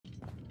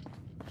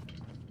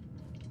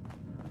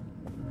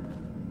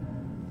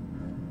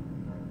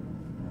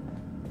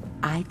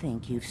I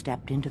think you've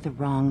stepped into the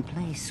wrong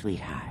place,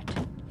 sweetheart.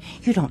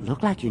 You don't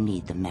look like you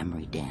need the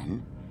memory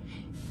den.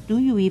 Do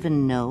you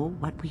even know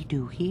what we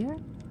do here?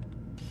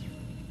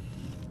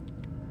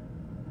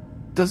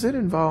 Does it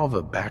involve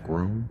a back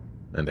room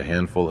and a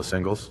handful of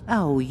singles?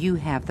 Oh, you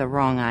have the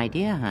wrong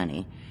idea,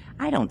 honey.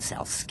 I don't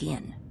sell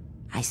skin.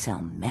 I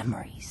sell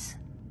memories.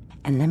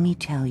 And let me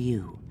tell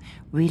you,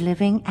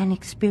 reliving an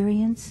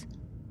experience,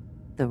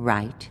 the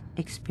right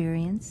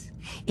experience,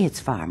 it's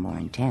far more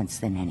intense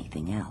than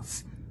anything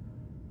else.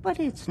 But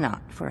it's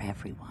not for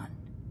everyone.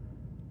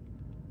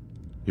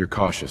 You're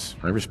cautious.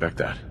 I respect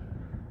that.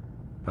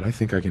 But I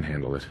think I can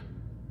handle it.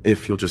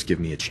 If you'll just give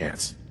me a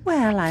chance.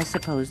 Well, I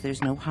suppose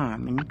there's no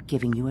harm in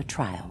giving you a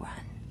trial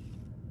run.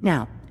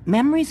 Now,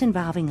 memories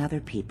involving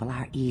other people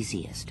are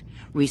easiest.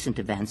 Recent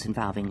events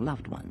involving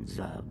loved ones.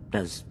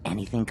 Does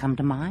anything come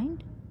to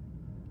mind?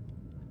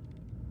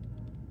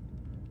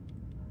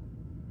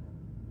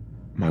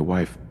 My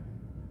wife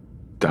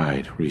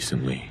died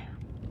recently.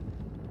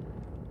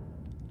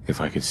 If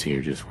I could see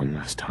her just one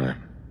last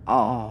time.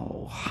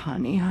 Oh,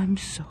 honey, I'm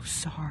so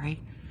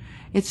sorry.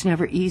 It's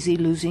never easy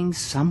losing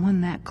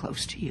someone that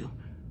close to you.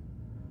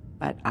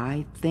 But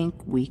I think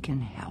we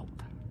can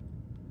help.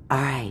 All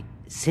right,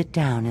 sit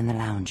down in the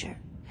lounger.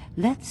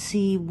 Let's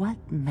see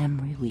what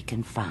memory we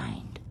can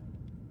find.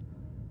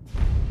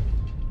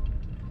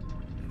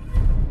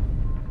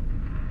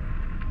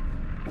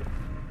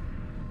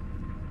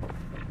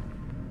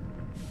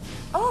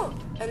 Oh,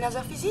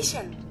 another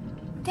physician.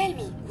 Tell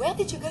me, where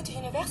did you go to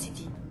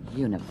university?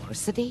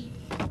 University?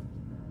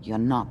 You're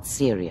not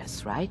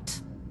serious,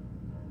 right?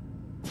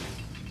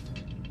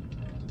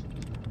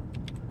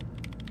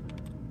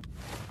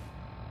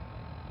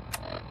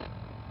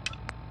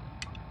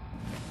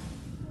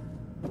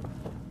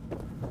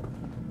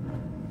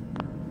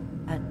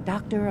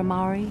 Dr.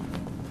 Amari,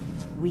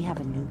 we have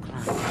a new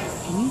client.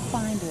 Can you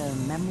find a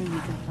memory we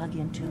can plug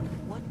into?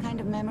 What kind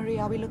of memory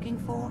are we looking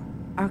for?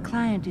 Our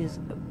client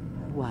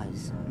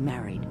was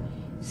married.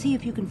 See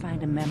if you can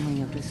find a memory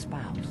of the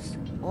spouse.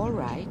 All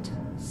right.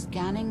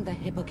 Scanning the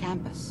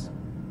hippocampus.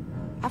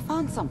 I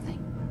found something.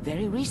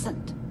 Very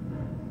recent.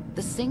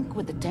 The sync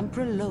with the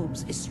temporal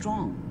lobes is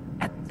strong.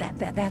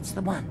 That's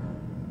the one.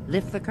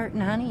 Lift the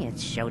curtain, honey.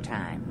 It's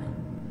showtime.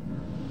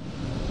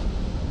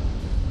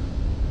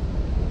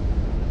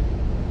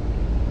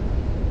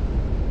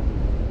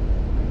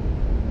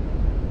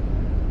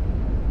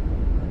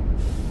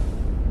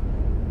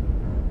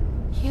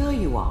 Here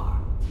you are.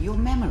 Your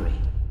memory.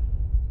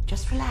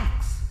 Just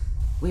relax.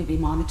 We'll be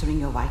monitoring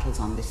your vitals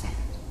on this end.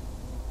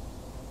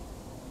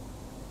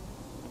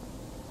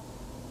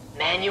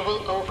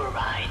 Manual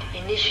override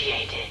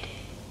initiated.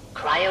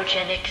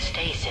 Cryogenic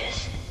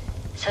stasis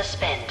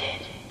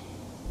suspended.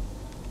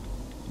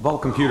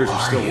 Vault computers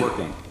are still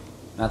working.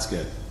 That's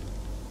good.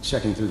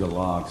 Checking through the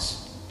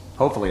logs.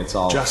 Hopefully it's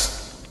all...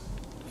 Just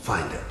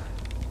find it.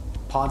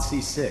 Pod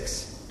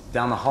C6.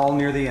 Down the hall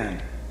near the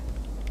end.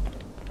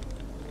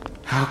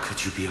 How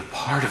could you be a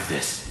part of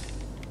this?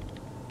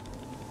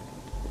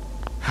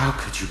 How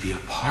could you be a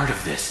part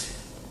of this?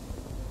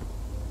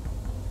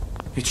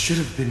 It should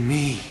have been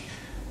me.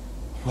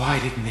 Why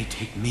didn't they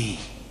take me?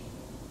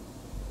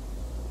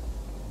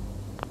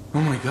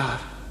 Oh my God.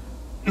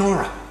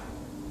 Nora!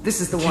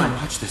 This is the one.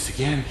 Can't watch this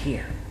again.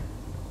 Here.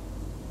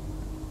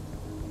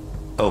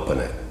 Open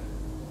it.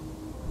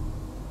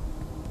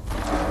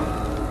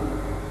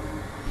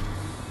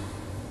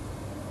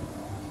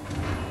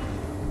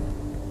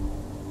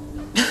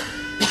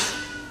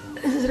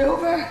 Is it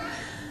over?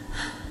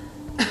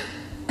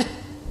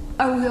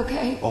 Are we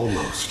okay?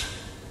 Almost.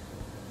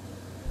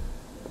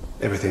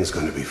 Everything's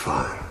going to be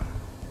fine.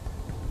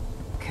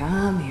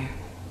 Come here.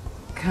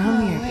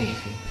 Come here, wait.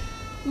 baby.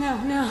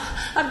 No,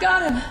 I've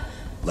got him.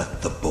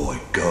 Let the boy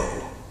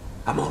go.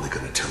 I'm only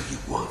going to tell you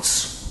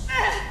once.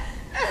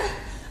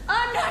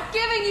 I'm not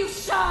giving you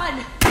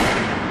Sean!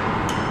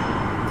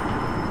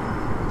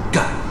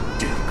 God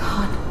damn.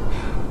 God.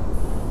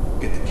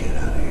 Get the kid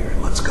out of here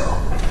and let's go.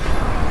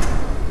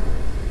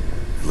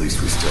 At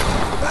least we still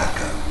have a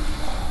backup.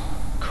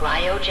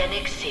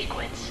 Cryogenic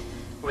sequence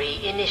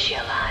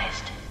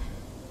reinitialized.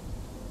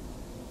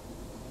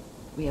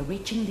 We are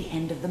reaching the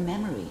end of the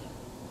memory.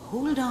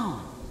 Hold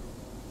on.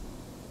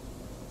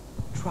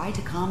 Try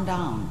to calm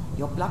down.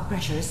 Your blood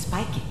pressure is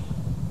spiking.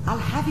 I'll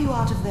have you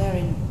out of there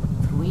in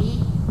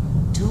 3,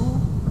 2,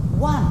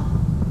 1.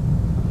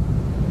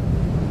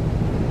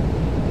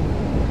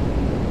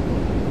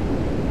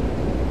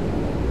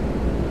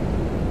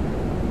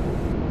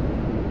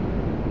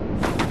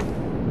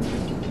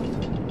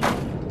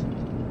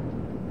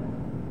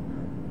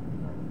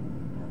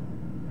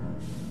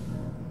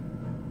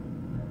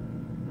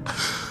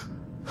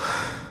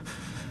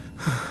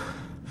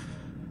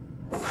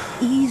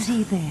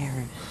 Easy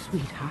there,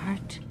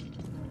 sweetheart.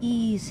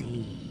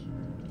 Easy.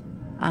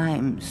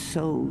 I'm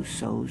so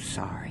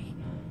sorry.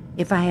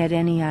 If I had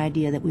any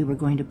idea that we were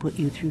going to put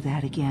you through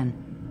that again,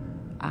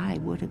 I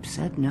would have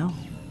said no.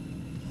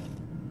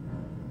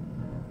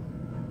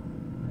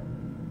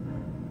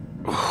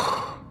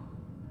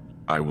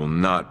 I will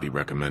not be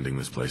recommending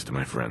this place to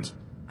my friends.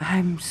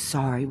 I'm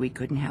sorry we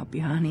couldn't help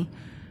you, honey.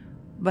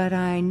 But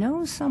I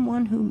know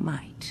someone who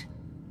might.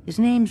 His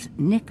name's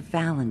Nick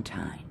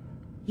Valentine.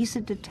 He's a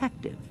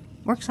detective.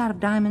 Works out of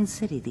Diamond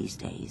City these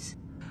days.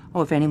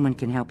 Oh, if anyone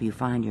can help you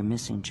find your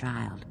missing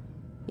child,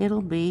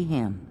 it'll be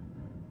him.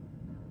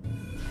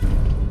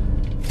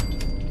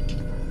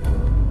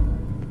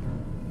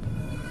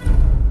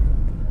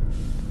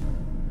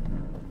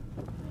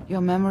 Your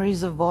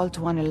memories of Vault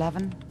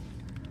 111?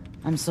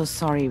 I'm so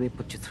sorry we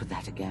put you through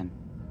that again.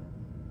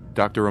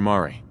 Dr.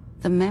 Amari.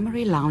 The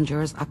memory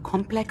loungers are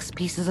complex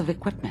pieces of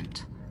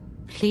equipment.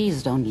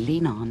 Please don't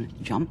lean on,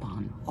 jump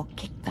on, or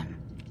kick them.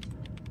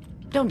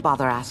 Don't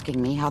bother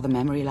asking me how the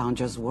memory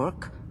loungers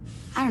work.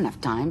 I don't have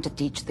time to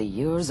teach the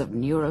years of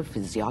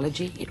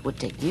neurophysiology it would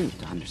take you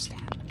to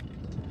understand.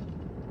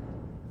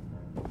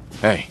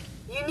 Hey.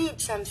 You need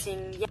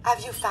something.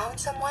 Have you found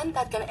someone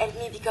that can help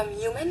me become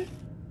human?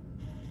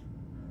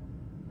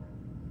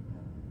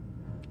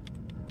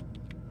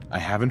 I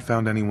haven't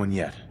found anyone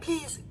yet.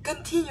 Please,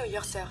 continue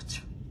your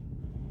search.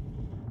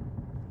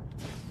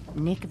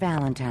 Nick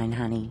Valentine,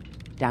 honey.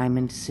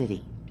 Diamond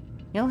City.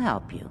 He'll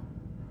help you.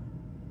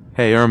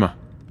 Hey, Irma.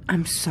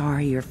 I'm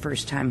sorry your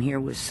first time here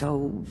was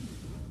so...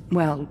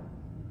 Well,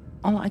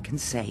 all I can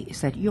say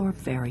is that you're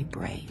very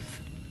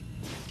brave.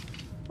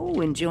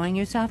 Oh, enjoying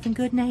yourself in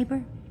Good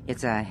Neighbor?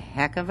 It's a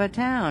heck of a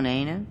town,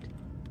 ain't it?